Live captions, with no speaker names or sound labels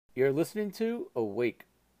You're listening to Awake.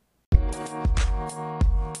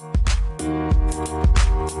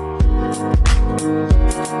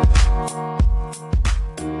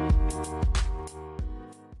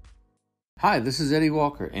 Hi, this is Eddie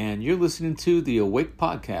Walker, and you're listening to the Awake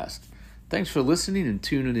Podcast. Thanks for listening and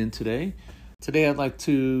tuning in today. Today I'd like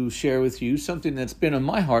to share with you something that's been on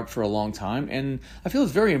my heart for a long time, and I feel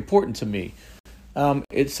it's very important to me.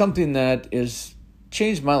 It's something that has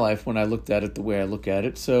changed my life when I looked at it the way I look at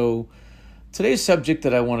it. So today's subject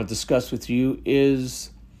that I want to discuss with you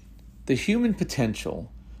is the human potential.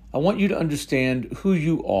 I want you to understand who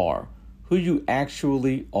you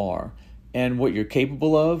actually are, and what you're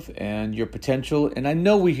capable of, and your potential. And I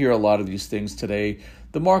know we hear a lot of these things today.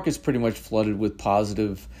 The market's pretty much flooded with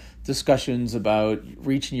positive discussions about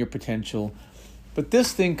reaching your potential. But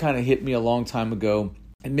this thing kind of hit me a long time ago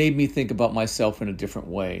and made me think about myself in a different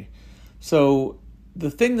way. So the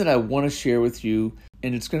thing that I want to share with you,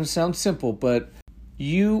 and it's going to sound simple, but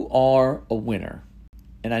you are a winner.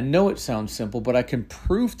 And I know it sounds simple, but I can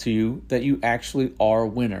prove to you that you actually are a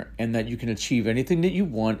winner, and that you can achieve anything that you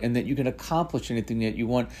want, and that you can accomplish anything that you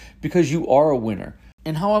want because you are a winner.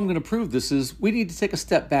 And how I'm going to prove this is we need to take a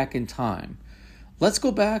step back in time. Let's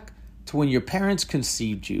go back to when your parents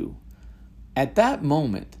conceived you. At that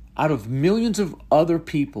moment, out of millions of other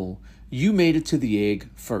people, you made it to the egg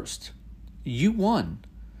first. You won.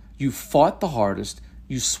 You fought the hardest.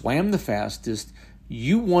 You swam the fastest.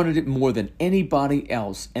 You wanted it more than anybody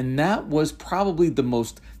else. And that was probably the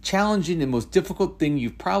most challenging and most difficult thing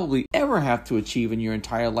you've probably ever have to achieve in your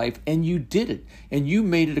entire life. And you did it. And you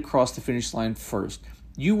made it across the finish line first.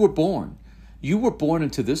 You were born. You were born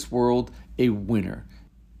into this world a winner.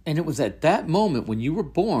 And it was at that moment when you were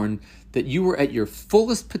born that you were at your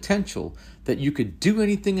fullest potential, that you could do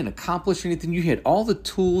anything and accomplish anything. You had all the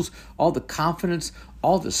tools, all the confidence,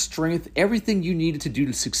 all the strength, everything you needed to do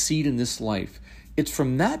to succeed in this life. It's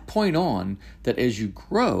from that point on that as you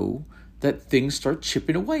grow, that things start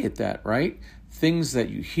chipping away at that, right? Things that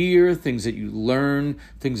you hear, things that you learn,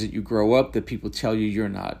 things that you grow up, that people tell you you're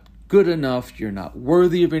not good enough, you're not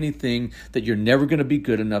worthy of anything, that you're never going to be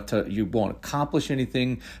good enough, you won't accomplish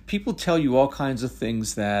anything. People tell you all kinds of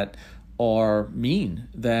things that are mean,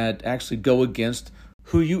 that actually go against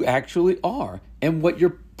who you actually are and what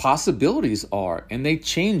your possibilities are. And they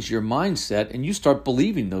change your mindset, and you start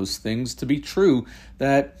believing those things to be true,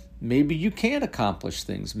 that maybe you can't accomplish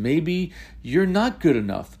things. Maybe you're not good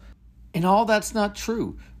enough. And all that's not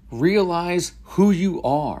true. Realize who you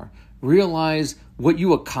are. Realize what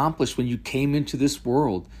you accomplished when you came into this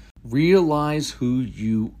world. Realize who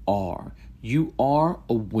you are. You are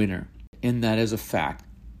a winner, and that is a fact.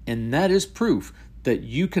 And that is proof that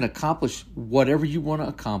you can accomplish whatever you want to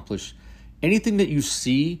accomplish. Anything that you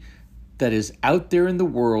see that is out there in the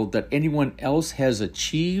world that anyone else has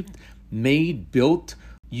achieved, made, built,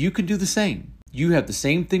 you can do the same. You have the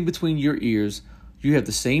same thing between your ears. You have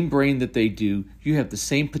the same brain that they do. You have the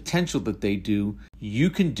same potential that they do.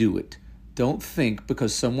 You can do it. Don't think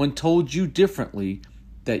because someone told you differently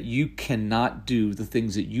that you cannot do the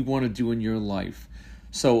things that you want to do in your life.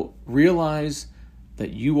 So realize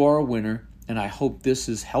that you are a winner, and I hope this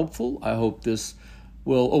is helpful. I hope this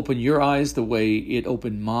will open your eyes the way it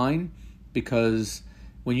opened mine, because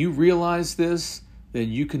when you realize this, then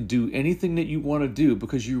you can do anything that you want to do,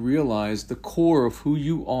 because you realize the core of who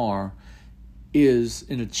you are is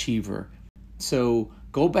an achiever. So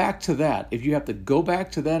go back to that. If you have to go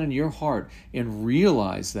back to that in your heart and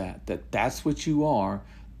realize that that's what you are,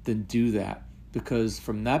 then do that. Because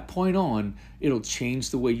from that point on, it'll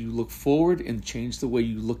change the way you look forward and change the way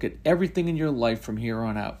you look at everything in your life from here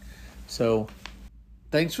on out. So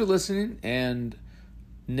thanks for listening, and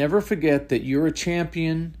never forget that you're a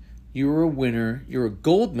champion, you're a winner, you're a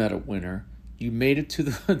gold medal winner. You made it to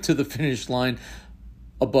the to the finish line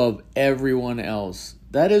above everyone else.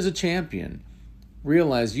 That is a champion.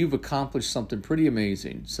 Realize you've accomplished something pretty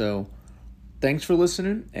amazing. So thanks for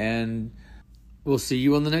listening, and we'll see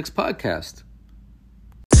you on the next podcast.